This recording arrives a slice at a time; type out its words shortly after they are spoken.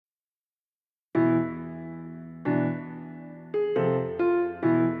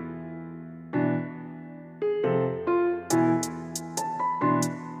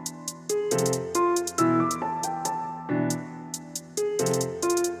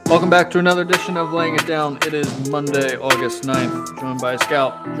Welcome back to another edition of Laying It Down. It is Monday, August 9th. Joined by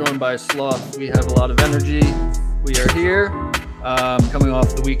Scout, joined by Sloth. We have a lot of energy. We are here coming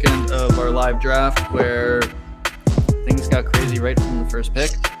off the weekend of our live draft where things got crazy right from the first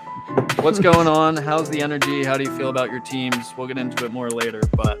pick. What's going on? How's the energy? How do you feel about your teams? We'll get into it more later,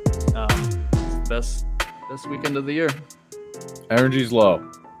 but it's the best weekend of the year. Energy's low.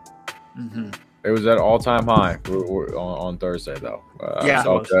 Mm-hmm. It was at all-time high on Thursday, though.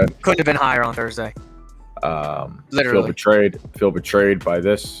 Couldn't have been higher on Thursday. Literally. Feel betrayed by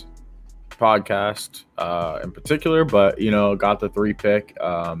this podcast in particular, but, got the 3 pick,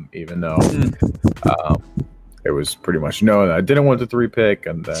 even though it was pretty much known that I didn't want the 3 pick,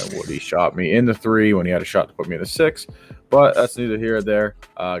 and then Woody shot me in the 3 when he had a shot to put me in the 6. But that's neither here or there.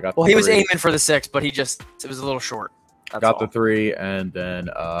 He was aiming for the 6, but it was a little short. Got the 3, and then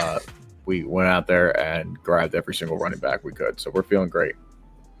we went out there and grabbed every single running back we could. So we're feeling great.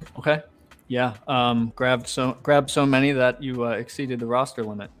 Okay. Yeah. Grabbed so many that you exceeded the roster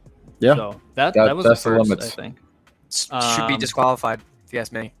limit. Yeah. So that was the first, I think. Should be disqualified, if you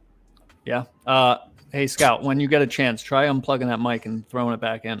ask me. Yeah. Hey, Scout, when you get a chance, try unplugging that mic and throwing it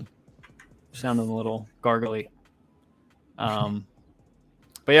back in. Sounding a little gargly. But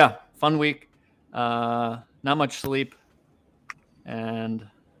yeah, fun week. Not much sleep. And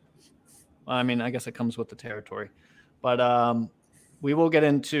I mean, I guess it comes with the territory. But we will get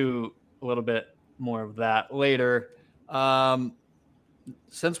into a little bit more of that later.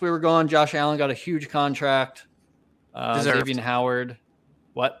 Since we were gone, Josh Allen got a huge contract. Xavier Howard.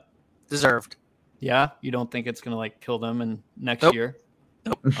 What? Deserved. Yeah? You don't think it's going to, kill them in next year?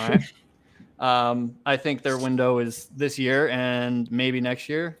 Nope. All right. I think their window is this year and maybe next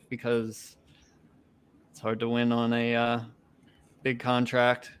year because it's hard to win on a big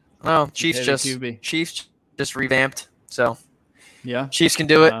contract. Well, Chiefs just revamped, so yeah, Chiefs can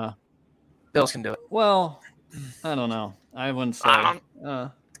do it. Bills can do it. Well, I don't know. I wouldn't say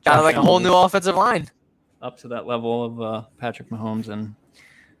got a whole new offensive line up to that level of Patrick Mahomes and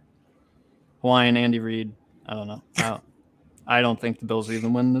Hawaiian Andy Reid. I don't know. I don't think the Bills will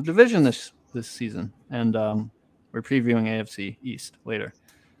even win the division this season, and we're previewing AFC East later.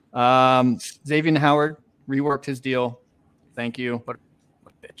 Xavier Howard reworked his deal. Thank you. What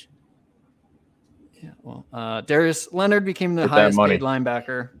bitch. Yeah, well, Darius Leonard became the highest paid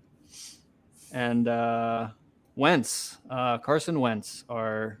linebacker. And Carson Wentz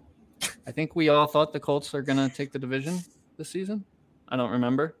I think we all thought the Colts are going to take the division this season. I don't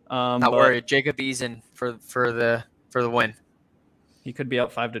remember. Not worried. Jacob Eason for the win. He could be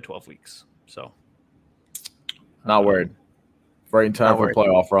out 5 to 12 weeks. So not worried. Right in time for a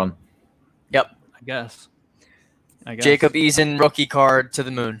playoff run. Yep. I guess. Jacob Eason rookie card to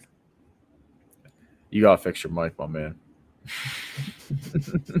the moon. You gotta fix your mic, my man.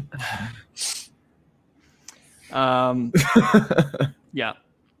 Yeah.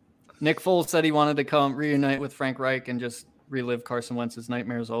 Nick Foles said he wanted to come reunite with Frank Reich and just relive Carson Wentz's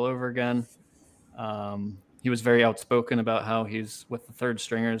nightmares all over again. He was very outspoken about how he's with the third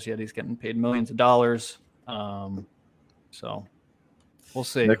stringers, yet he's getting paid millions of dollars. So we'll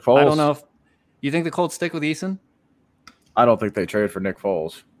see. Nick Foles. I don't know if you think the Colts stick with Eason. I don't think they trade for Nick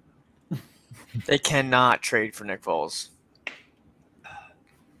Foles. They cannot trade for Nick Foles.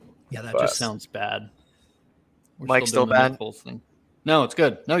 Yeah, that just sounds bad. Mike's still bad? No, it's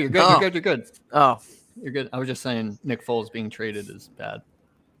good. No, you're good. Oh. You're good. Oh. You're good. I was just saying Nick Foles being traded is bad.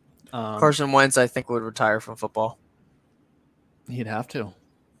 Carson Wentz, I think, would retire from football. He'd have to.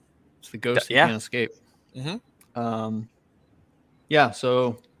 It's the ghost Yeah. He can't escape. Mm-hmm. Yeah,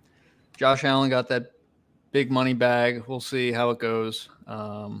 so Josh Allen got that big money bag. We'll see how it goes.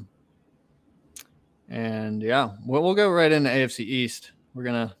 And yeah, we'll go right into AFC East. We're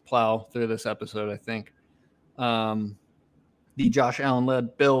going to plow through this episode, I think. The Josh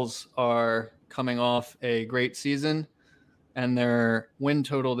Allen-led Bills are coming off a great season, and their win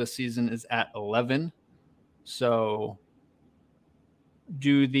total this season is at 11. So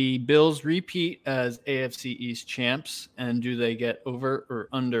do the Bills repeat as AFC East champs, and do they get over or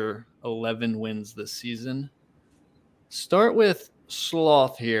under 11 wins this season? Start with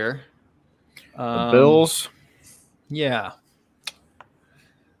Sloth here. The Bills? Yeah.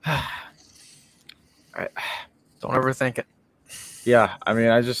 Don't overthink it. Yeah, I mean,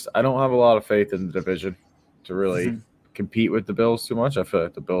 I don't have a lot of faith in the division to really compete with the Bills too much. I feel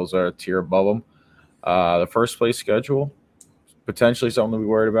like the Bills are a tier above them. The first place schedule, potentially something to be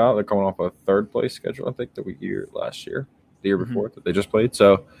worried about. They're coming off a third place schedule, I think, the year before that they just played.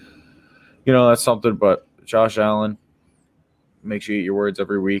 So, that's something. But Josh Allen makes you eat your words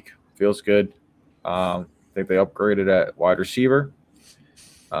every week. Feels good. I think they upgraded at wide receiver.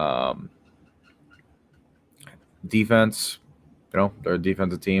 Defense, they're a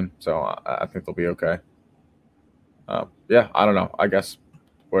defensive team, so I think they'll be okay. Yeah, I don't know. I guess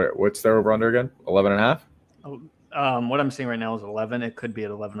what's their over under again? 11.5. What I'm seeing right now is 11. It could be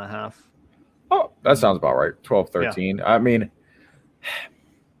at 11.5. Oh, that sounds about right. 12, 13. Yeah. I mean,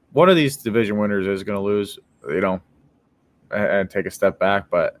 one of these division winners is going to lose, and take a step back.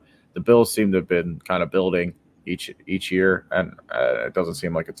 But the Bills seem to have been kind of building each year, and it doesn't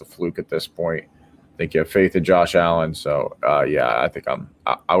seem like it's a fluke at this point. I think you have faith in Josh Allen, so yeah, I think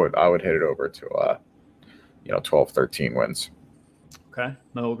I would hit it over to 12, 13 wins. Okay,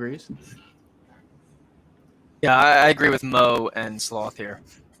 Mo agrees. Yeah, I agree with Mo and Sloth here.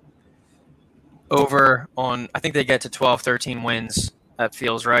 Over on, I think they get to 12, 13 wins. That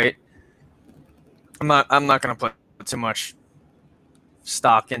feels right. I'm not going to put too much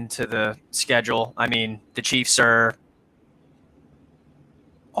stock into the schedule. I mean, the Chiefs are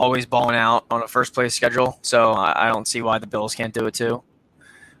always balling out on a first place schedule, so I don't see why the Bills can't do it too.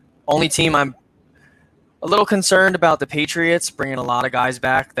 Only team I'm a little concerned about, the Patriots, bringing a lot of guys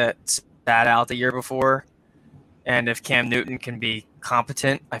back that sat out the year before. And if Cam Newton can be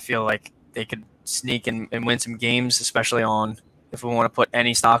competent, I feel like they could sneak and win some games, especially if we want to put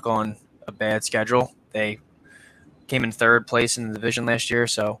any stock on a bad schedule. They came in third place in the division last year,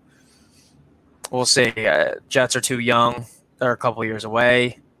 so we'll see. Jets are too young. They're a couple years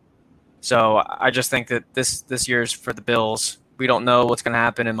away. So I just think that this year's for the Bills. We don't know what's going to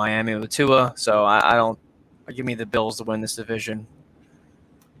happen in Miami with Tua, so I don't give me the Bills to win this division.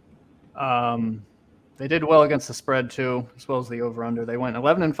 They did well against the spread too, as well as the over/under. They went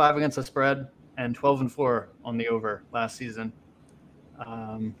 11-5 against the spread and 12-4 on the over last season.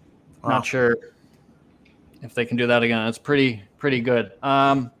 Not sure if they can do that again. It's pretty good.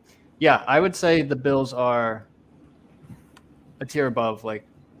 Yeah, I would say the Bills are a tier above, like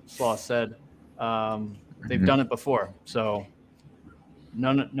Sloth said. They've done it before, so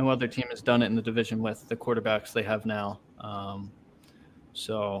no other team has done it in the division with the quarterbacks they have now.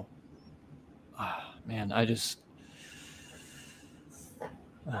 Man, it's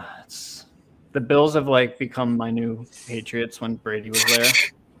the Bills have become my new Patriots when Brady was there.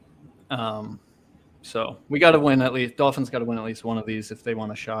 So we got to win at least. Dolphins got to win at least one of these if they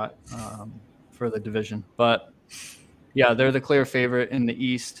want a shot for the division. But yeah, they're the clear favorite in the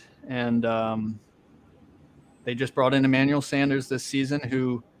East, and they just brought in Emmanuel Sanders this season,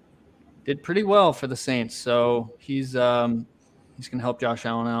 who did pretty well for the Saints. So he's going to help Josh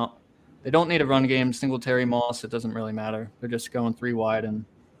Allen out. They don't need a run game. Singletary, Moss, it doesn't really matter. They're just going 3 wide, and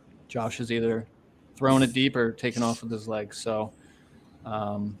Josh is either throwing it deep or taking off with his legs. So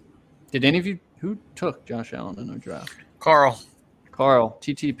did any of you – who took Josh Allen in a draft? Carl,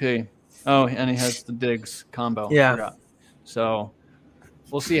 TTP. Oh, and he has the Diggs combo. Yeah. So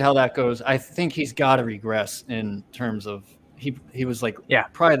we'll see how that goes. I think he's got to regress in terms of he was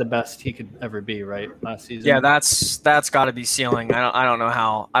probably the best he could ever be, right, last season. Yeah, that's got to be ceiling. I don't know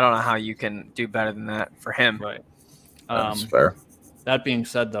how you can do better than that for him. Right. That's fair. That being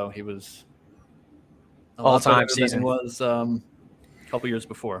said, though, he was all-time season. He was a couple years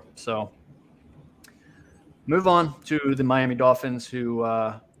before. So move on to the Miami Dolphins, who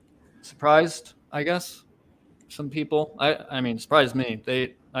surprised, I guess, some people. I mean, surprised me.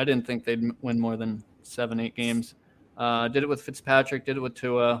 I didn't think they'd win more than 7-8 games. Did it with Fitzpatrick, did it with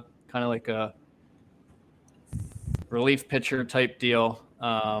Tua, kind of like a relief pitcher type deal.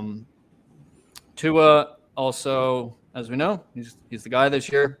 Tua also, as we know, he's the guy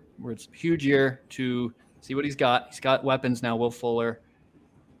this year. It's a huge year to see what he's got. He's got weapons now. Will Fuller.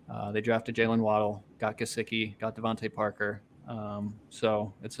 They drafted Jalen Waddle, got Gesicki, got Devontae Parker.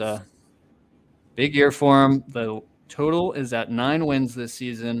 So it's a big year for him. The total is at 9 wins this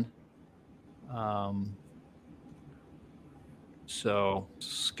season. So,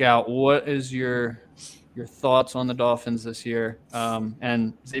 Scout, what is your thoughts on the Dolphins this year?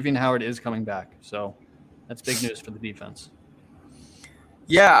 And Xavier Howard is coming back, so that's big news for the defense.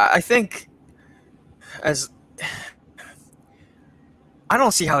 Yeah, I think I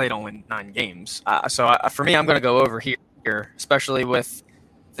don't see how they don't win 9 games. So for me, I'm going to go over here, especially with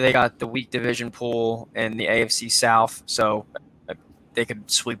they got the weak division pool in the AFC South, so they could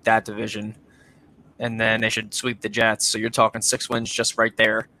sweep that division. And then they should sweep the Jets. So you're talking 6 wins just right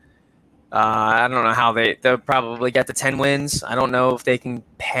there. I don't know how they'll probably get to 10 wins. I don't know if they can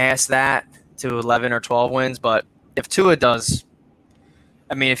pass that to 11 or 12 wins. But if Tua does,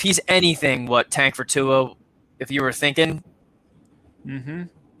 I mean, if he's anything tank for Tua, if you were thinking,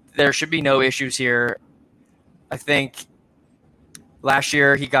 there should be no issues here. I think last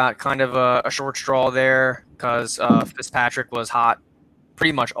year he got kind of a short straw there because Fitzpatrick was hot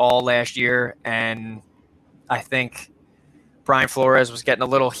pretty much all last year, and I think Brian Flores was getting a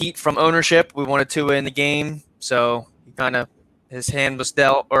little heat from ownership. We wanted Tua in the game, so he kind of his hand was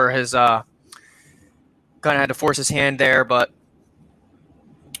dealt, or his kind of had to force his hand there, but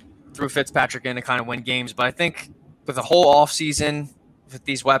threw Fitzpatrick in to kind of win games. But I think with the whole offseason, with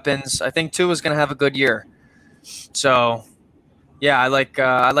these weapons, I think Tua is going to have a good year. So, yeah, I like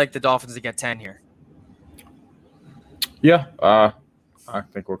the Dolphins to get 10 here. Yeah, I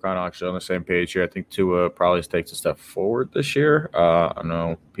think we're kind of actually on the same page here. I think Tua probably takes a step forward this year. I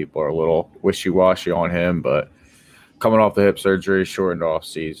know people are a little wishy-washy on him, but coming off the hip surgery, shortened off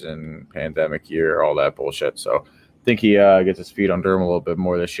season, pandemic year, all that bullshit. So I think he gets his feet under him a little bit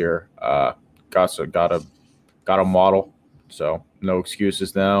more this year. Got a model, so no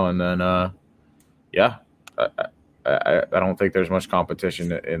excuses now. And then, I don't think there's much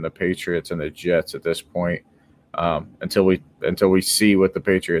competition in the Patriots and the Jets at this point. Until we see what the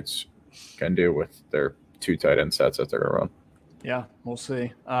Patriots can do with their 2 tight end sets that they're gonna run. Yeah, we'll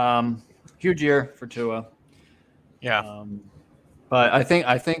see. Huge year for Tua. Yeah, but I think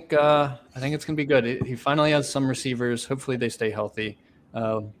it's gonna be good. He finally has some receivers. Hopefully they stay healthy.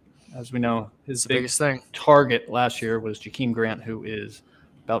 As we know, his biggest thing target last year was Jakeem Grant, who is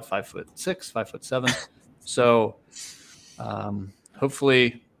about 5'6", 5'7". So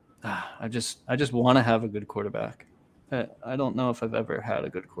hopefully. I just want to have a good quarterback. I don't know if I've ever had a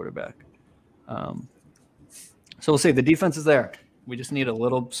good quarterback. So we'll see. The defense is there. We just need a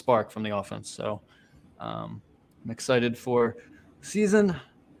little spark from the offense. So I'm excited for the season.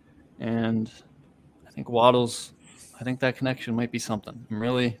 And I think Waddle's – I think that connection might be something. I'm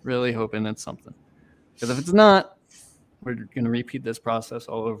really, really hoping it's something. Because if it's not, we're going to repeat this process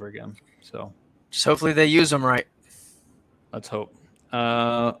all over again. So just hopefully they use them right. Let's hope.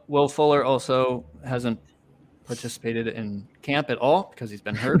 Will Fuller also hasn't participated in camp at all because he's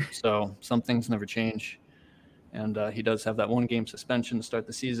been hurt. So some things never change. And he does have that 1-game suspension to start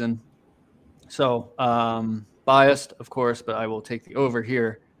the season. So biased, of course, but I will take the over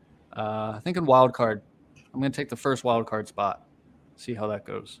here. I think in wild card, I'm going to take the first wild card spot. See how that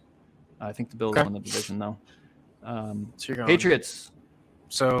goes. I think the Bills win the division, though. So you're going. Patriots.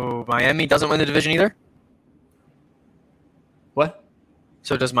 So Miami doesn't win the division either? What?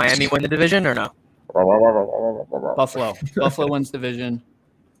 So does Miami win the division or no? Buffalo. Buffalo wins division.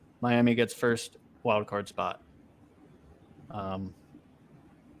 Miami gets first wild card spot.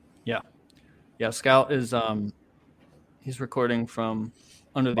 Yeah. Scout is he's recording from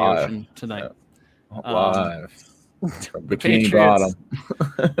under the ocean tonight. Live. From Bikini Bottom.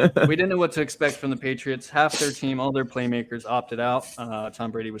 We didn't know what to expect from the Patriots. Half their team, all their playmakers opted out.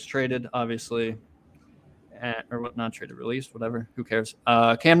 Tom Brady was traded, obviously. Not traded, released, whatever. Who cares?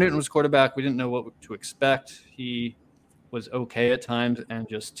 Cam Newton was quarterback. We didn't know what to expect. He was okay at times and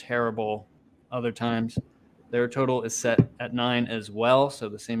just terrible other times. Their total is set at 9 as well, so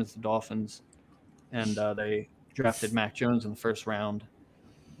the same as the Dolphins. And they drafted Mac Jones in the first round.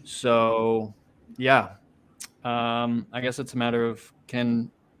 So, yeah. I guess it's a matter of can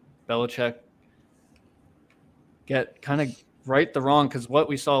Belichick get kind of right the wrong, because what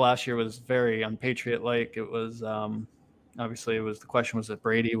we saw last year was very unpatriot-like. It was obviously the question, was it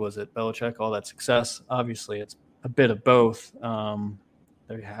Brady, was it Belichick, all that success? Obviously it's a bit of both.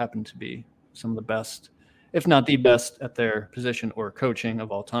 They happen to be some of the best, if not the best, at their position or coaching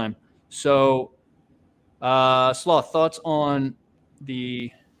of all time. So Sloth, thoughts on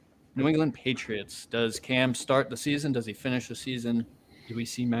the New England Patriots? Does Cam start the season? Does he finish the season? Do we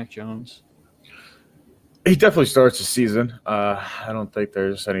see Mac Jones? He definitely starts the season. I don't think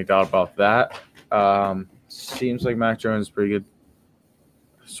there's any doubt about that. Seems like Mac Jones is pretty good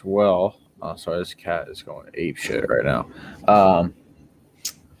as well. Oh, sorry, this cat is going ape shit right now.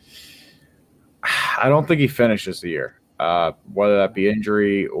 I don't think he finishes the year, whether that be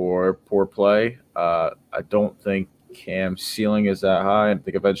injury or poor play. I don't think Cam's ceiling is that high. I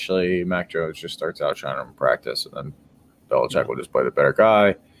think eventually Mac Jones just starts out trying to practice, and then Belichick will just play the better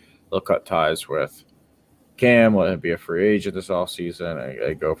guy. They'll cut ties with Cam, let him be a free agent this offseason.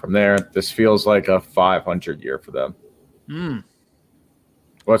 I go from there. This feels like a 500 year for them.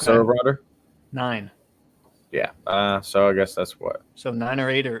 What's the over-under? 9. Yeah. So I guess that's what. So 9 or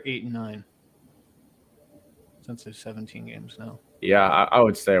 8 or 8 and 9. Since there's 17 games now. Yeah, I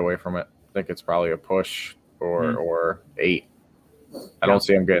would stay away from it. I think it's probably a push or 8. I don't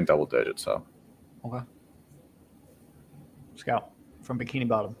see him getting double digits. So. Okay. Scout from Bikini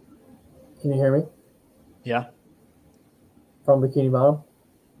Bottom. Can you hear me? Yeah. From Bikini Bottom?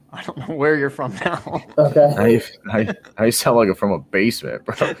 I don't know where you're from now. Okay. I sound like I'm from a basement,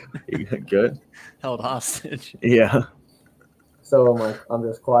 bro. You good? Held hostage. Yeah. So I'm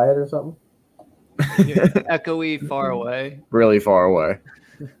just quiet or something. You're echoey, far away. Really far away.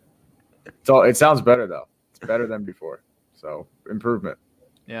 It sounds better though. It's better than before. So improvement.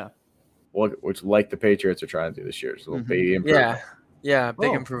 Yeah. Which like the Patriots are trying to do this year. It's a little baby improvement. Yeah,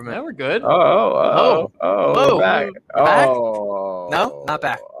 big Oh, improvement. Now we're good. Whoa. We're back. Back? Oh, No, not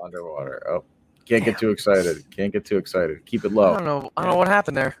back. Underwater. Oh, can't get too excited. Keep it I low. don't know what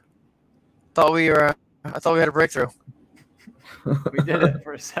happened there. I thought we had a breakthrough. We did it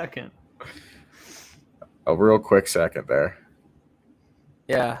for a second. A real quick second there.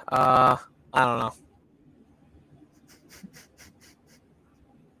 Yeah. I don't know.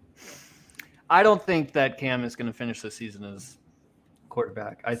 I don't think that Cam is going to finish the season as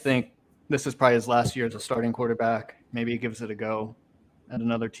quarterback. I think this is probably his last year as a starting quarterback. Maybe he gives it a go at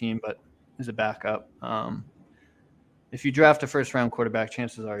another team, but as a backup. If you draft a first-round quarterback,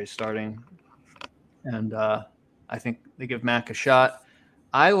 chances are he's starting. And I think they give Mac a shot.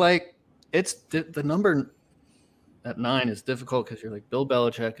 It's the number at 9 is difficult because you're like, Bill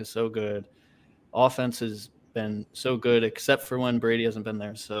Belichick is so good. Offense has been so good, except for when Brady hasn't been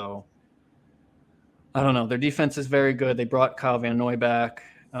there. So I don't know. Their defense is very good. They brought Kyle Van Noy back,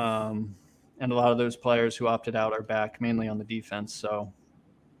 and a lot of those players who opted out are back, mainly on the defense. So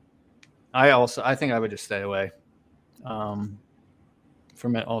I think I would just stay away from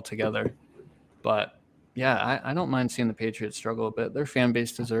it altogether. But yeah, I don't mind seeing the Patriots struggle a bit. Their fan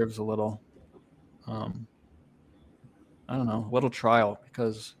base deserves a little, I don't know, a little trial,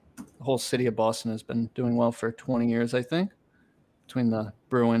 because the whole city of Boston has been doing well for 20 years, I think, between the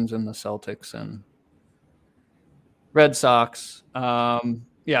Bruins and the Celtics and Red Sox.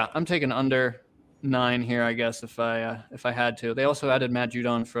 Yeah, I'm taking under 9 here, I guess, if I had to. They also added Matt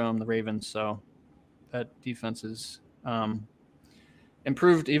Judon from the Ravens, so that defense is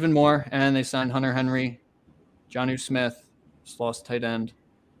improved even more. And they signed Hunter Henry, Jonnu Smith, just lost tight end.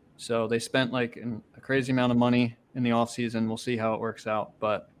 So they spent like a crazy amount of money in the offseason. We'll see how it works out.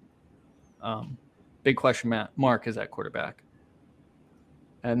 But big question mark is at quarterback.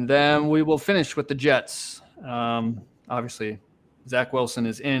 And then we will finish with the Jets. Obviously, Zach Wilson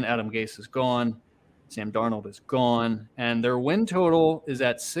is in. Adam Gase is gone. Sam Darnold is gone. And their win total is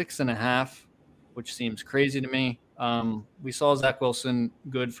at 6.5, which seems crazy to me. We saw Zach Wilson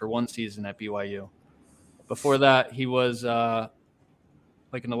good for one season at BYU. Before that, he was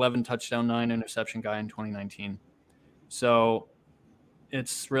like an 11 touchdown, 9 interception guy in 2019. So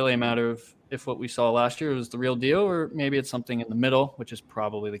it's really a matter of if what we saw last year was the real deal, or maybe it's something in the middle, which is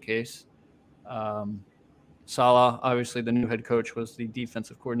probably the case. Saleh, obviously the new head coach, was the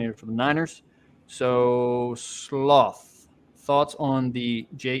defensive coordinator for the Niners. So Sloth, thoughts on the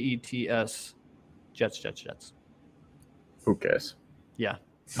Jets? Jets. Who cares? Yeah,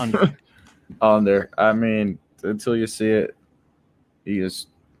 under. Under. I mean, until you see it,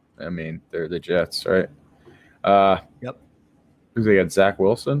 they're the Jets, right? Yep. Who's they got? Zach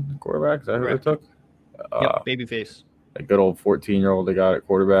Wilson, quarterback? Is that who they took? Yep, babyface. A good old 14-year-old they got at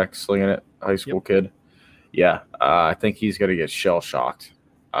quarterback, slinging it, high school kid. Yeah, I think he's going to get shell-shocked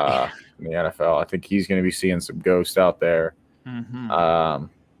in the NFL. I think he's going to be seeing some ghosts out there. Mm-hmm.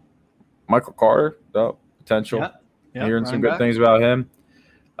 Michael Carter, though, potential. Yeah, hearing some good things about him.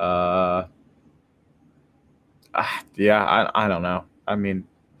 I don't know. I mean,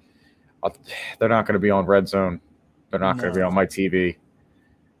 they're not going to be on Red Zone. They're not going to be on my TV.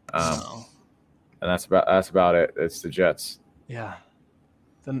 No. And that's about it. It's the Jets. Yeah.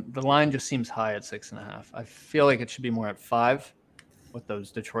 The line just seems high at 6.5. I feel like it should be more at 5 with those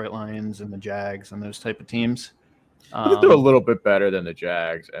Detroit Lions and the Jags and those type of teams. They'll do a little bit better than the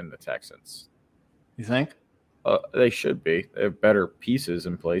Jags and the Texans. You think? They should be. They have better pieces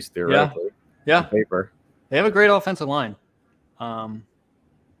in place theoretically. Yeah. On paper. They have a great offensive line.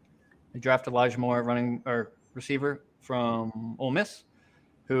 They drafted Elijah Moore, receiver from Ole Miss,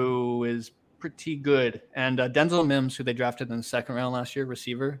 who is pretty good. And Denzel Mims, who they drafted in the second round last year,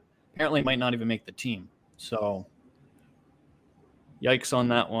 receiver, apparently might not even make the team. So, yikes on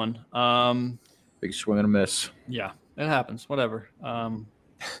that one. Big swing and a miss. Yeah, it happens. Whatever.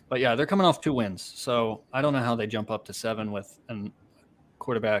 But yeah, they're coming off 2 wins. So I don't know how they jump up to 7 with a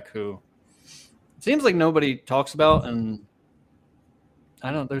quarterback who it seems like nobody talks about. And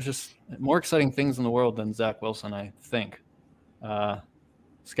there's just more exciting things in the world than Zach Wilson, I think.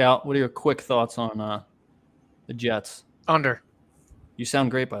 Scout, what are your quick thoughts on the Jets? Under. You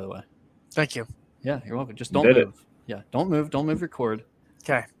sound great, by the way. Thank you. Yeah, you're welcome. Just don't move. Yeah, don't move. Don't move your cord.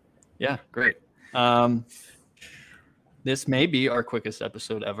 Okay. Yeah, great. This may be our quickest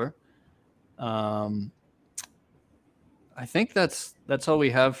episode ever. I think that's all we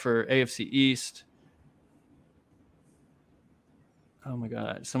have for AFC East. Oh my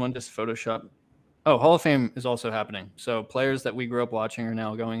God! Someone just photoshopped. Oh, Hall of Fame is also happening. So players that we grew up watching are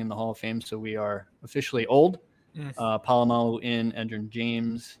now going in the Hall of Fame. So we are officially old. Palomalu in, Edgerrin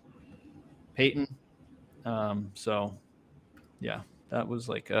James, Peyton. So yeah, that was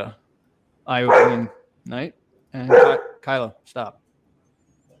like a eye-opening night. And Kylo, stop.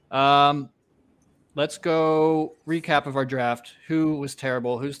 Let's go recap of our draft. Who was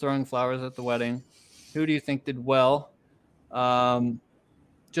terrible? Who's throwing flowers at the wedding? Who do you think did well?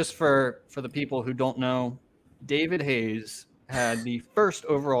 Just for the people who don't know, David Hayes had the first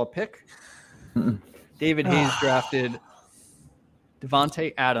overall pick. David Hayes drafted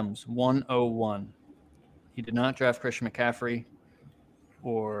Davante Adams, 101. He did not draft Christian McCaffrey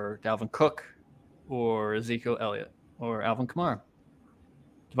or Dalvin Cook or Ezekiel Elliott or Alvin Kamara.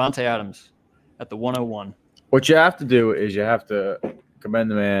 Davante Adams at the 101. What you have to do is you have to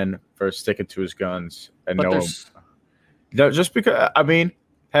commend the man for sticking to his guns and know him. No, just because, I mean,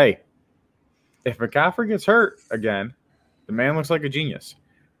 hey, if McCaffrey gets hurt again, the man looks like a genius.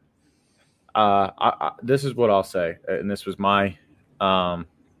 This is what I'll say, and this was my kind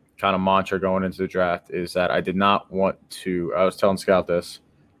of mantra going into the draft, is that I did not want to – I was telling Scout this,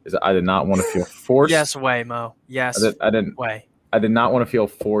 is that I did not want to feel forced. Yes way, Mo. Yes way. I did not want to feel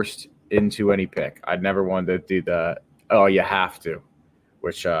forced into any pick. I never wanted to do the, oh, you have to,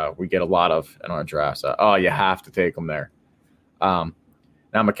 which we get a lot of in our drafts. Oh, you have to take them there. Now,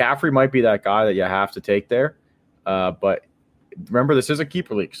 McCaffrey might be that guy that you have to take there, but remember, this is a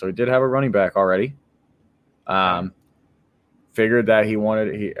keeper league, so he did have a running back already. Figured that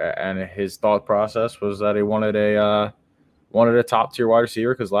and his thought process was that he wanted a top tier wide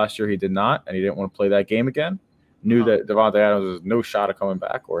receiver because last year he did not, and he didn't want to play that game again. Knew that Davante Adams was no shot of coming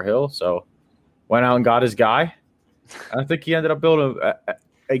back, or Hill, so went out and got his guy. I think he ended up building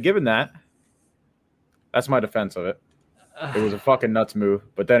given that, that's my defense of it. It was a fucking nuts move.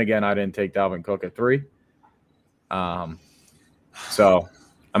 But then again, I didn't take Dalvin Cook at 3. So,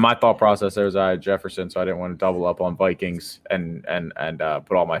 and my thought process there was I had Jefferson, so I didn't want to double up on Vikings and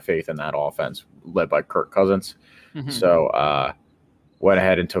put all my faith in that offense led by Kirk Cousins. Mm-hmm. So, went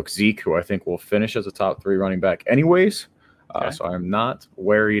ahead and took Zeke, who I think will finish as a top 3 running back anyways. Okay. So I'm not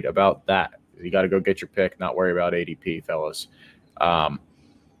worried about that. You got to go get your pick, not worry about ADP, fellas.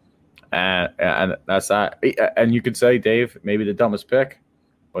 And that's that. And you could say, Dave, maybe the dumbest pick,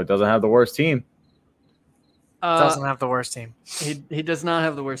 but it doesn't have the worst team. Doesn't have the worst team. He does not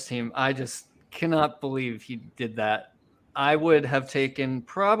have the worst team. I just cannot believe he did that. I would have taken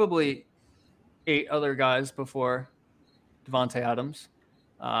probably 8 other guys before Davante Adams.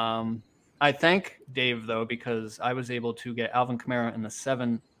 I thank Dave, though, because I was able to get Alvin Kamara in the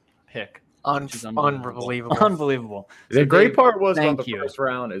 7 pick. Unbelievable. Unbelievable. The great part was about the first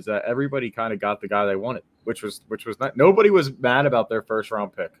round is that everybody kind of got the guy they wanted, which was not. Nobody was mad about their first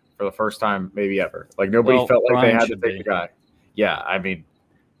round pick for the first time, maybe ever. Like nobody felt like they had to take the guy. Yeah, I mean,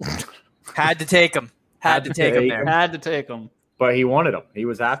 had to take him. Had to take him there. Had to take him. But he wanted him. He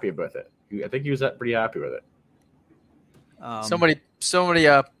was happy with it. I think he was pretty happy with it. Somebody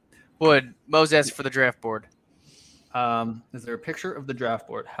would Mose asked for the draft board. Is there a picture of the draft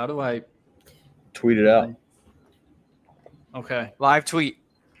board? How do I tweet it out? Okay. Live tweet.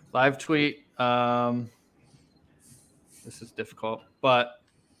 This is difficult, but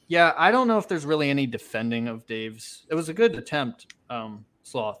yeah, I don't know if there's really any defending of Dave's. It was a good attempt,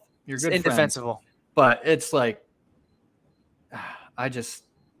 Sloth. You're good. It's indefensible. Friend, but it's like, I think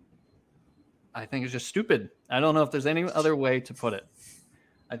it's just stupid. I don't know if there's any other way to put it.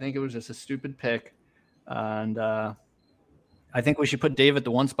 I think it was just a stupid pick, and I think we should put Dave at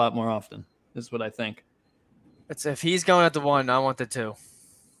the 1 spot more often. Is what I think. It's if he's going at the 1, I want the 2.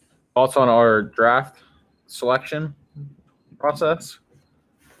 Thoughts on our draft selection process?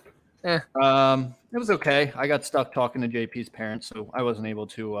 It was okay. I got stuck talking to JP's parents, so I wasn't able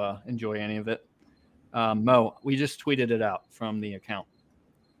to enjoy any of it. Mo, we just tweeted it out from the account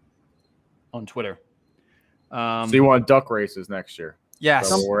on Twitter. So you want duck races next year? Yeah,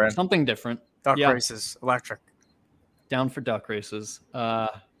 something different. Duck races, electric. Down for duck races.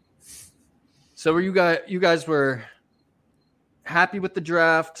 So were you guys were happy with the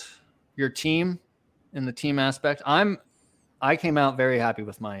draft, your team, in the team aspect? I came out very happy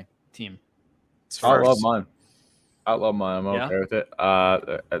with my team. I love mine. I'm okay with it.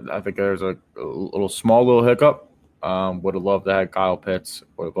 I think there's a small hiccup. Would have loved to have Kyle Pitts.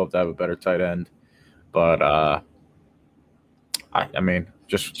 Would have loved to have a better tight end. But I mean,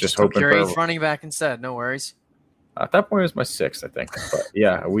 just hoping your for 8th running back instead. No worries. At that point, it was my 6th, I think. But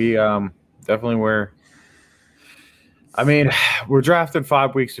yeah, we definitely were. I mean, we're drafted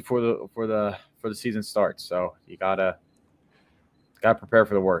 5 weeks before the season starts, so you gotta got to prepare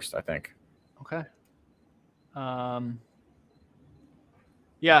for the worst, I think. Okay.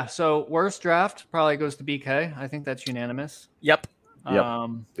 Yeah, so worst draft probably goes to BK. I think that's unanimous. Yep. Yep.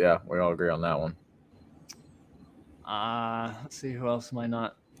 Um, Yeah, we all agree on that one. let's see, who else am I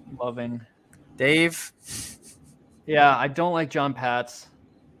not loving? Dave. Yeah, I don't like John Pats.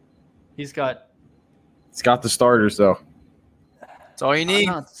 He's got. It's got the starters though. That's all you need.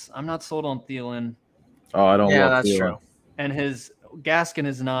 I'm not sold on Thielen, Oh, I don't. Yeah, love that's Thielen. true. and his Gaskin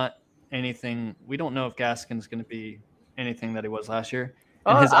is not anything. We don't know if Gaskin's going to be anything that he was last year.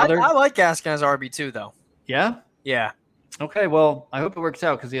 And his I other, like Gaskin as RB2 though. yeah. Yeah. Okay, well, I hope it works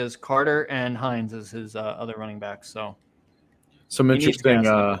out because he has Carter and Hines as his other running backs. So Some He needs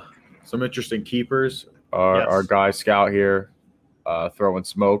interesting keepers are Yes. our guy Scout here, throwing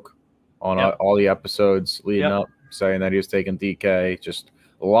smoke on Yep. all the episodes leading Yep. up, saying that he was taking DK, just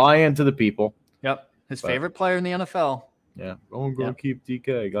lying to the people. yep, his But- favorite player in the NFL. Yeah, I'm gonna Yep. keep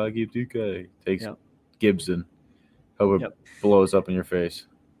DK. Gotta keep DK. Takes Yep. Gibson. Hope it Yep. blows up in your face.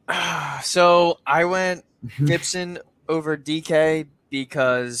 So I went Gibson over DK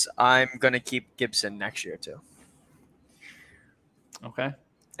because I'm going to keep Gibson next year too. Okay,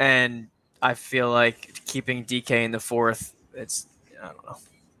 And I feel like keeping DK in the fourth, I don't know.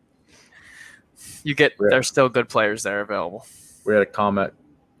 Yeah. There's still good players there available. We had a comment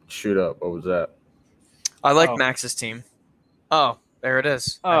shoot up. What was that? I like Oh. Max's team. Oh, there it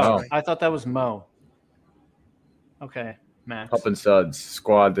is. Oh, Oh. I thought that was Mo. Okay, Max. Up and Suds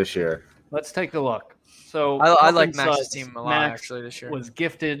squad this year. Let's take a look. So I Huff like and Max's Suds, team a lot Max actually this year. was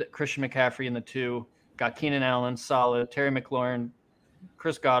gifted Christian McCaffrey in the 2. Got Keenan Allen, solid. Terry McLaurin,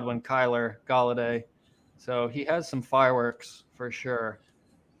 Chris Godwin, Kyler, Galladay. So he has some fireworks for sure.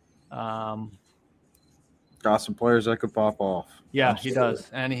 Got some players that could pop off. Yeah, he does,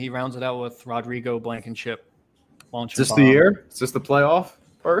 and he rounds it out with Rodrigo Blankenship. Is this the year? Is this the playoff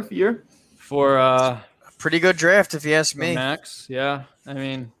berth year? for Pretty good draft if you ask for me. Max? Yeah, I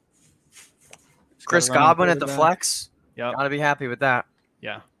mean, he's got Chris a running Godwin at the quarterback. flex. Yep. Gotta be happy with that.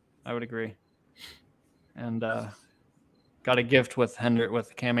 Yeah, I would agree. And got a gift with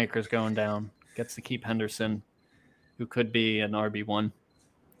with Cam Akers going down. Gets to keep Henderson, who could be an RB1.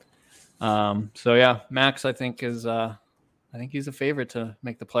 So yeah, Max I think is I think he's a favorite to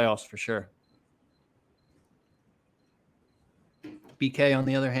make the playoffs for sure. BK on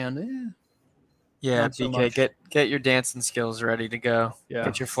the other hand, Yeah, Not so BK, much. get your dancing skills ready to go. yeah.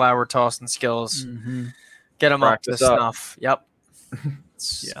 Get your flower tossing skills. Mm-hmm. Get them up to Practice up. snuff. Yep.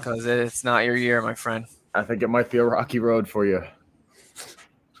 Yeah. Because it's not your year, my friend. I think it might be a rocky road for you.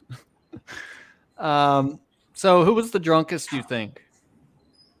 So who was the drunkest you think?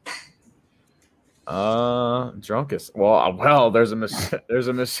 Drunkest. Well, there's a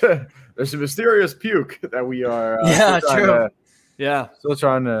mysterious puke that we are Yeah, still trying true. to- Yeah, still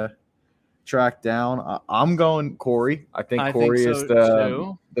trying to track down. I'm going Corey. I think I Corey think is so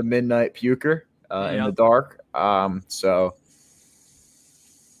the too. midnight puker in Yeah. the dark. So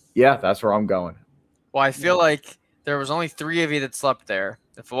yeah, that's where I'm going. Well, I feel like there was only 3 of you that slept there.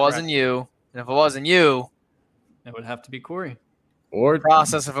 If it wasn't you, and if it wasn't you, It would have to be Corey. Or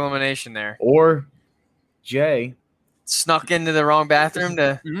process of elimination there. or Jay. Snuck into the wrong bathroom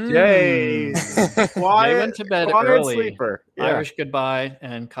to. Jay. They went to bed quiet early. sleeper. Yeah. Irish goodbye,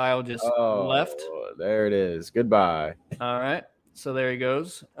 and Kyle just left. There it is. Goodbye. All right, so there he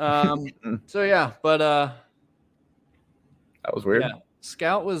goes. So yeah, but That was weird. yeah,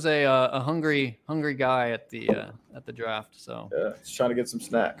 Scout was a hungry guy at the draft. So Yeah, just trying to get some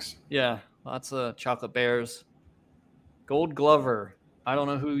snacks. yeah, lots of chocolate bears. Gold Glover, I don't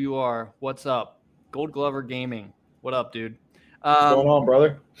know who you are. What's up? Gold Glover Gaming. What up, dude? What's going on,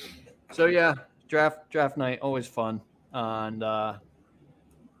 brother? So yeah, draft night always fun, and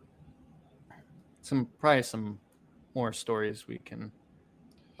probably some more stories we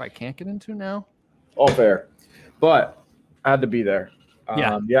probably can't get into now. All fair, but I had to be there.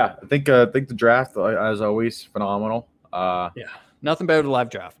 Yeah. Yeah. I think the draft, as always, phenomenal. Nothing better than a live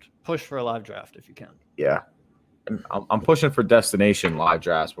draft. Push for a live draft if you can. Yeah, and I'm pushing for destination live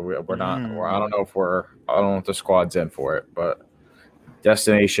drafts, but we're not. I don't know if the squad's in for it, but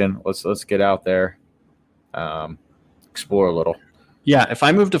destination. Let's get out there, explore a little. Yeah, if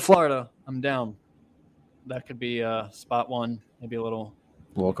I move to Florida, I'm down. That could be spot one, maybe a little.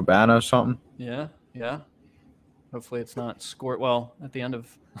 Little cabana or something. Yeah. Hopefully it's not well at the end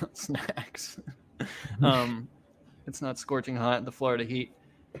of snacks. It's not scorching hot in the Florida heat.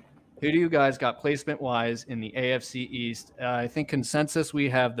 Who do you guys got placement wise in the AFC East? I think consensus we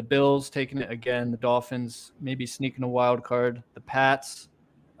have the Bills taking it again, the Dolphins maybe sneaking a wild card, the Pats.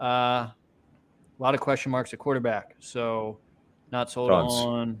 A lot of question marks at quarterback. So not sold Tons.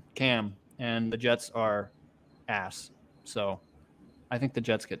 on Cam, and the Jets are ass. So I think the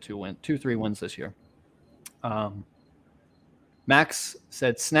Jets get 3 wins this year. Max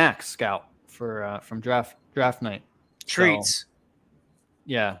said snacks Scout for from draft night. Treats. So,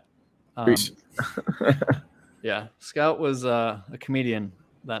 yeah. Treats. Yeah. Scout was a comedian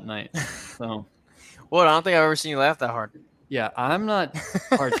that night. So What? I don't think I've ever seen you laugh that hard. yeah, I'm not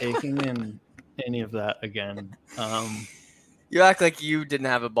partaking in any of that again. You act like you didn't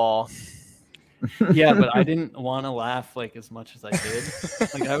have a ball. Yeah, but I didn't want to laugh like as much as I did.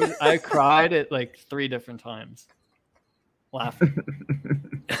 Like I cried at like 3 different times, laughing.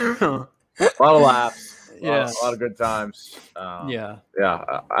 A lot of laughs. Yeah. A lot of good times. Yeah,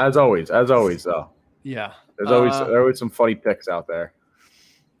 Yeah. As always, though. yeah. There's always some funny picks out there.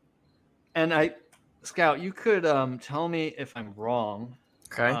 And Scout, you could tell me if I'm wrong.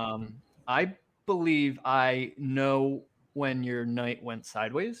 Okay. I believe I know when your night went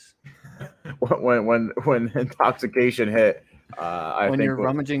sideways. When intoxication hit, When you're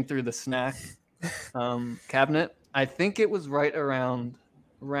rummaging through the snack cabinet. I think it was right around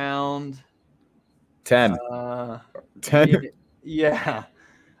round 10. 10. Yeah.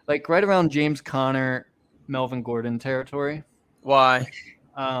 Like right around James Conner, Melvin Gordon territory. Why?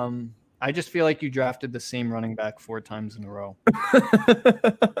 I just feel like you drafted the same running back 4 times in a row.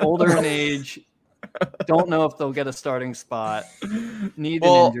 Older in age, don't know if they'll get a starting spot. Need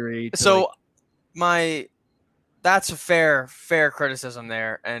an injury. That's a fair criticism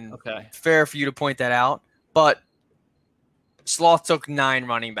there, and Okay. fair for you to point that out. But Sloth took 9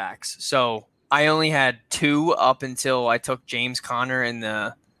 running backs, so I only had 2 up until I took James Conner in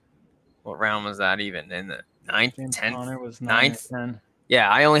the what round was that even in the 9th, James 10th, Conner was 9 9th? or 10. Yeah,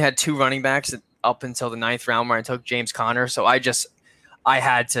 I only had 2 running backs up until the 9th round where I took James Conner. So I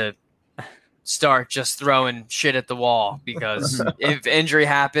had to start just throwing shit at the wall because if injury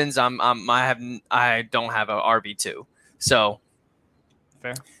happens, I don't have a RB2. So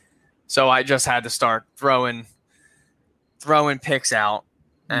Fair. So I just had to start throwing picks out,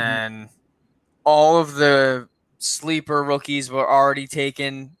 and all of the sleeper rookies were already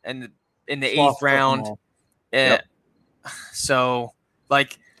taken and in the Sloth 8th round. football. Yep. So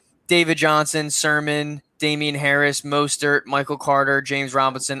like David Johnson, Sermon, Damian Harris, Mostert, Michael Carter, James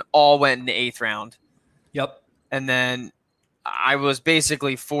Robinson all went in the 8th round. Yep. And then I was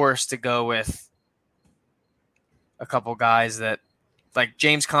basically forced to go with a couple guys that like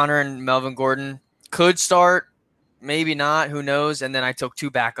James Conner and Melvin Gordon could start, maybe not, who knows. And then I took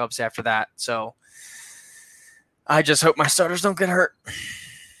 2 backups after that. So I just hope my starters don't get hurt.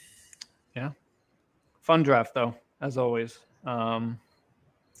 Yeah. Fun draft though, as always.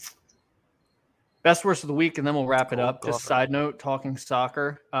 Best worst of the week, and then we'll wrap it up. Just side note, talking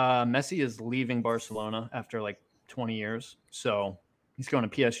soccer. Messi is leaving Barcelona after like 20 years. So he's going to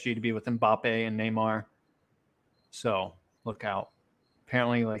PSG to be with Mbappe and Neymar. So look out.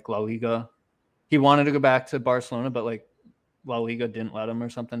 Apparently, like La Liga, he wanted to go back to Barcelona, but like La Liga didn't let him or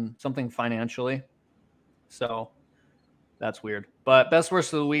something financially. So that's weird. But best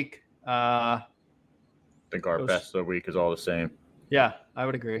worst of the week. I think our best of the week is all the same. Yeah, I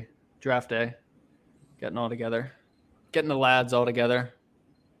would agree. Draft day. Getting all together. Getting the lads all together.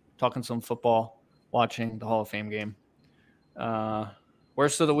 Talking some football. Watching the Hall of Fame game.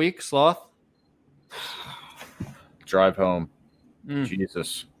 Worst of the week, Sloth? Drive home.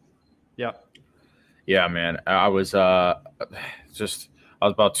 Jesus. Yeah. Yeah, man. I was about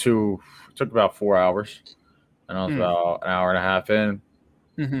 2, took about 4 hours. And I was about an hour and a half in.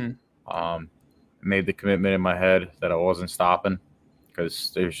 Mm-hmm. Made the commitment in my head that I wasn't stopping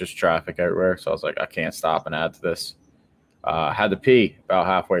because there's just traffic everywhere. So I was like, I can't stop and add to this. Had to pee about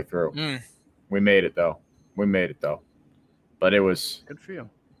halfway through. We made it though. But it was good for you.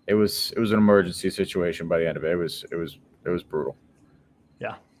 It was an emergency situation by the end of it. It was brutal.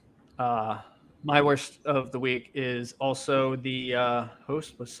 Yeah. My worst of the week is also the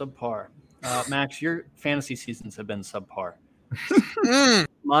host was subpar. Max, your fantasy seasons have been subpar.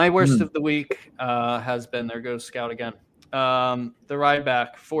 My worst of the week has been, there goes Scout again. The ride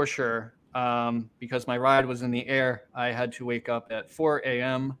back for sure. Because my ride was in the air, I had to wake up at 4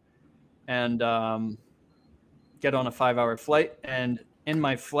 a.m. and get on a 5-hour flight. And in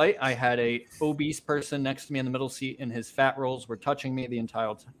my flight, I had a obese person next to me in the middle seat, and his fat rolls were touching me the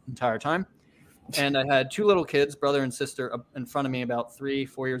entire time. And I had 2 little kids, brother and sister, up in front of me, about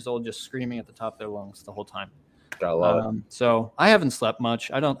 3-4 years old, just screaming at the top of their lungs the whole time. I love it. So I haven't slept much.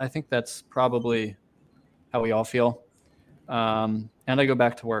 I think that's probably how we all feel. And I go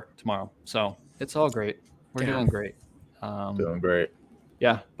back to work tomorrow. So it's all great. We're doing great. Doing great.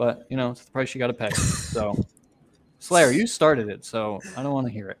 Yeah, but it's the price you got to pay. So Slayer, you started it, so I don't want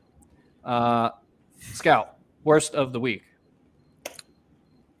to hear it. Scout, worst of the week.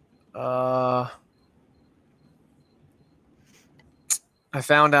 I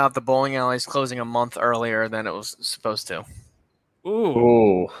found out the bowling alley is closing a month earlier than it was supposed to.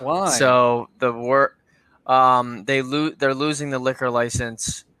 Ooh, why? So they're losing the liquor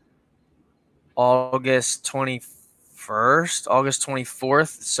license August 21st, August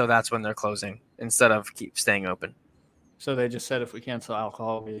 24th. So that's when they're closing instead of keep staying open. So they just said if we can't sell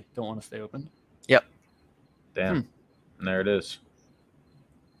alcohol, we don't want to stay open. Yep. Damn. And there it is.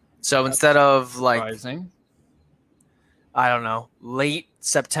 So instead of Surprising. I don't know, late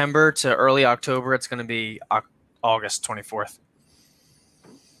September to early October, it's going to be August 24th.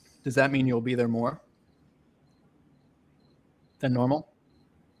 Does that mean you'll be there more than normal?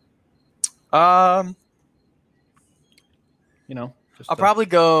 I'll probably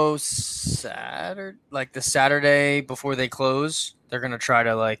go Saturday, like the Saturday before they close. They're going to try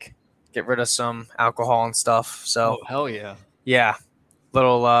to get rid of some alcohol and stuff. So hell yeah. Yeah.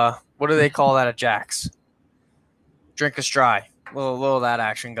 Little, what do they call that at Jack's? Drink us dry. Little of that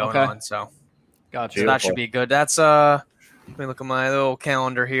action going on. So, Gotcha. So that should be good. That's, let me look at my little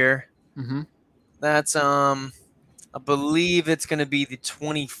calendar here. Mm-hmm. That's, I believe it's going to be the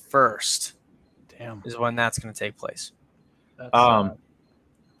 21st. Damn. Is when that's going to take place. That's,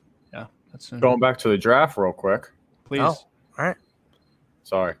 that's soon. Going back to the draft real quick. Please. Oh, all right.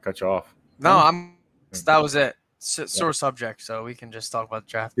 Sorry, cut you off. No, that was it. Sore subject, so we can just talk about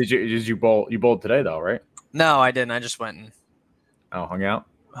the draft. Did you bowl? You bowled today though, right? No, I didn't. I just went and Hung out.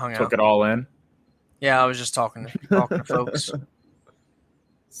 hung Took out. it all in. Yeah, I was just talking to folks.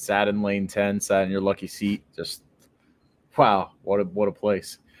 Sat in lane 10. Sat in your lucky seat. Just wow, what a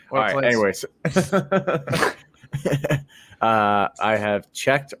place. What a place. Anyways, I have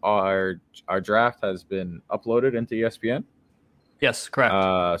checked our draft has been uploaded into ESPN. Yes,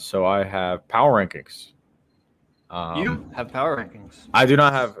 correct. So I have power rankings. You have power rankings. I do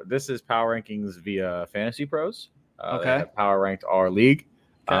not have. This is power rankings via Fantasy Pros. Okay. They have power ranked our league.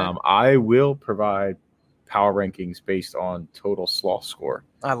 Okay. I will provide power rankings based on total sloth score.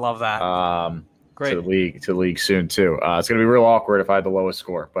 I love that. Great. To the league soon too. It's gonna be real awkward if I had the lowest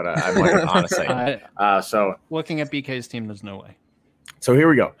score, but I might honestly. So looking at BK's team, there's no way. So here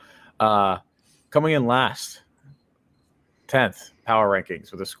we go. Coming in last, 10th power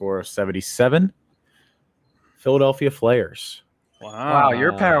rankings with a score of 77. Philadelphia Flyers. Wow,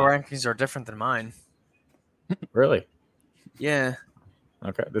 your power rankings are different than mine. Really? Yeah.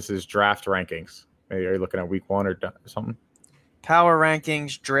 Okay. This is draft rankings. Maybe are you looking at week 1 or something? Power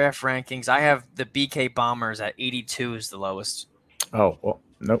rankings, draft rankings. I have the BK Bombers at 82 is the lowest. Oh, well,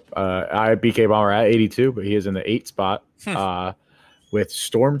 nope. I have BK Bomber at 82, but he is in the 8th spot with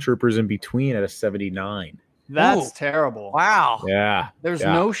Stormtroopers in between at a 79. That's terrible. Wow. Yeah. There's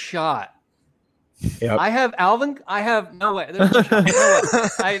no shot. Yep. I have Alvin. I have no way. There's no shot. No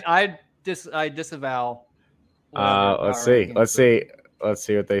way. I disavow. Let's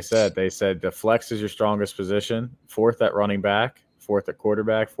see what they said. They said the flex is your strongest position, 4th at running back, 4th at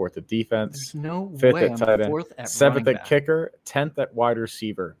quarterback, 4th at defense, There's no 5th way at tight end, 4th at 7th running at back. kicker, 10th at wide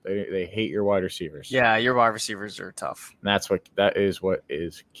receiver. They hate your wide receivers. Yeah, your wide receivers are tough. And that is what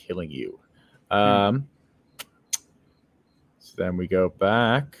is killing you. So then we go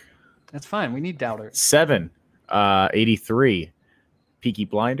back. That's fine. We need doubters. 7, 83, Peaky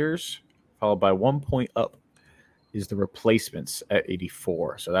Blinders, followed by 1 point up is the Replacements at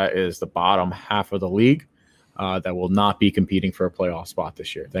 84. So that is the bottom half of the league that will not be competing for a playoff spot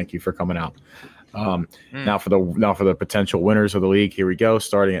this year. Thank you for coming out. Now for the potential winners of the league. Here we go.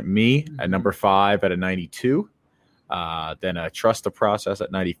 Starting at me at number 5 at a 92. Then Trust the Process at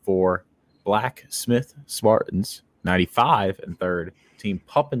 94. Blacksmith Spartans 95 and third. Team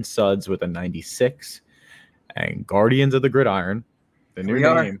Pup and Suds with a 96. And Guardians of the Gridiron, the new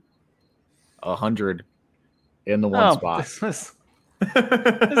name, 100 in the one spot.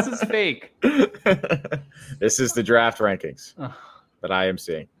 This is fake. This is the draft rankings that I am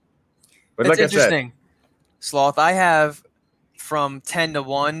seeing. But It's like interesting. Sloth, I have from 10 to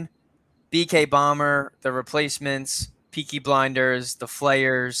 1, BK Bomber, the Replacements, Peaky Blinders, the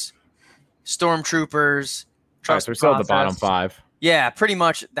Flayers, Stormtroopers. I said, so we still have the bottom 5. Yeah, pretty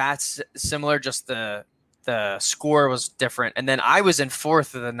much that's similar. Just the score was different. And then I was in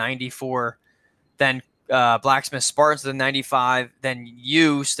 4th of the 94. Then Blacksmith Spartans with 95. Then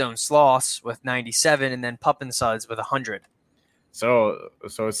you, Stone Sloths, with 97. And then Pup and Suds with 100. So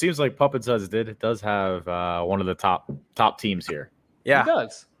it seems like Pup and Suds does have one of the top teams here. Yeah. It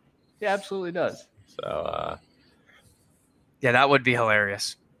does. It absolutely does. So yeah, that would be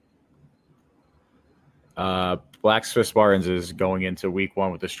hilarious. Blacksmith Spartans is going into week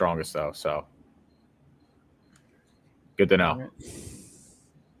 1 with the strongest though, so good to know. Right.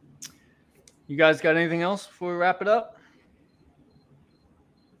 You guys got anything else before we wrap it up?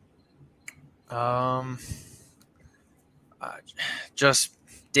 Just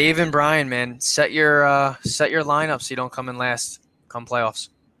Dave and Brian, man, set your lineup so you don't come in last come playoffs.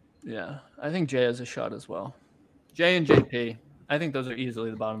 Yeah, I think Jay has a shot as well. Jay and JP, I think those are easily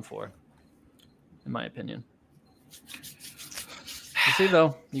the bottom 4, in my opinion. You see,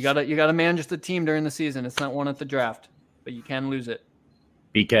 though, you gotta manage the team during the season. It's not won at the draft, but you can lose it.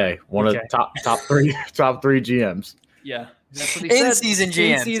 BK, one of the top three GMs. Yeah, that's what he said. In-season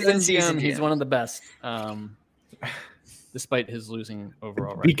GM. In-season GM. He's one of the best. Despite his losing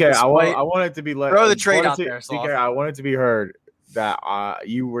overall record. BK, I want it to be throw the trade out there. BK, I want it to be heard that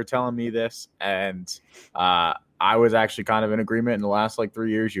you were telling me this, and I was actually kind of in agreement. In the last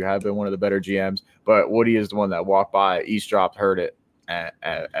 3 years, you have been one of the better GMs. But Woody is the one that walked by, eavesdropped, heard it,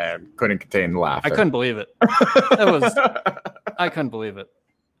 and couldn't contain the laughter. I couldn't believe it. I couldn't believe it.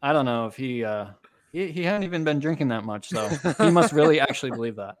 I don't know if he hadn't even been drinking that much, so he must really actually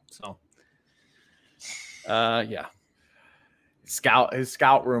believe that. So, yeah. His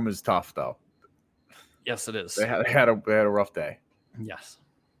scout room is tough, though. Yes, it is. They had a rough day. Yes.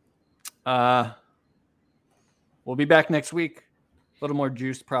 We'll be back next week. A little more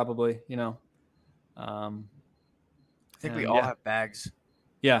juiced, probably. I think we all have bags.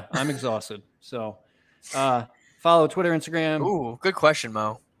 Yeah, I'm exhausted. So, follow Twitter, Instagram. Ooh, good question,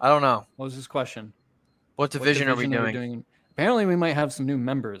 Mo. I don't know. What was his question? What division are we doing? Apparently, we might have some new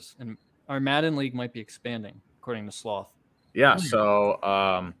members, and our Madden League might be expanding, according to Sloth. Yeah,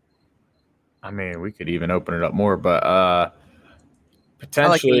 so we could even open it up more, but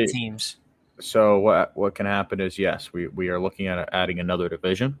potentially I like 8 teams. So what can happen is, yes, we are looking at adding another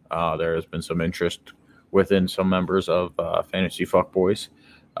division. There has been some interest within some members of Fantasy Fuckboys,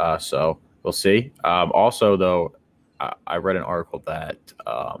 so we'll see. Also, though, I read an article that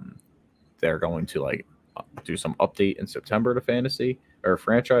they're going to do some update in September to fantasy or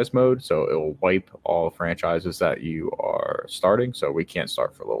franchise mode, so it will wipe all franchises that you are starting, so we can't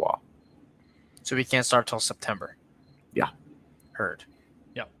start for a little while. So we can't start till September. Yeah. Heard.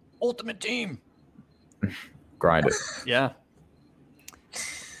 Yeah. Ultimate Team. Grind it. Yeah.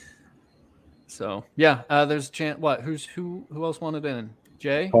 So yeah, there's a chance. What? Who else wanted in?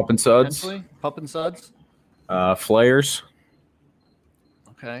 Jay. Pup and Suds. Pup and Suds. Flayers.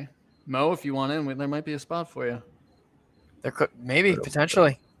 Okay. Mo, if you want in, there might be a spot for you. There could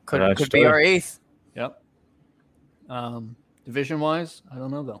potentially could be our 8th. Yep. Division wise, I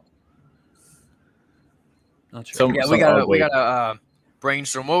don't know though. Not sure. We gotta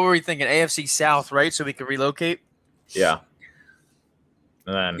brainstorm. What were we thinking? AFC South, right? So we could relocate. Yeah.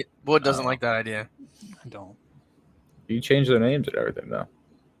 And then Wood doesn't like that idea. I don't. You change their names and everything though.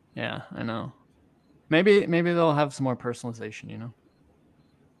 Yeah, I know. Maybe they'll have some more personalization,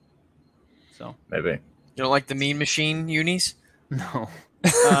 So maybe. You don't like the Mean Machine unis? No.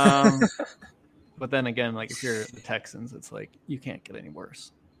 But then again, if you're the Texans, it's you can't get any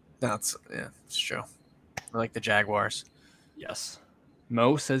worse. It's true. I like the Jaguars. Yes.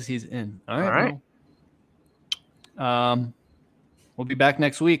 Mo says he's in. All right. Mo. We'll be back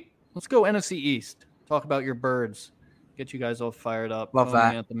next week. Let's go NFC East. Talk about your birds. Get you guys all fired up. Love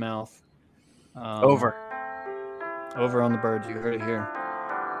that. At the mouth. Over on the birds. You heard it here.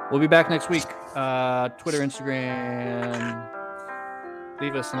 We'll be back next week. Twitter, Instagram.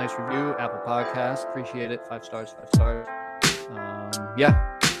 Leave us a nice review. Apple Podcast. Appreciate it. 5 stars. 5 stars.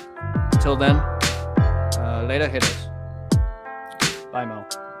 Yeah. Until then, later, hitters. Bye, Mo.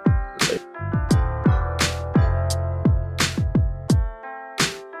 Later.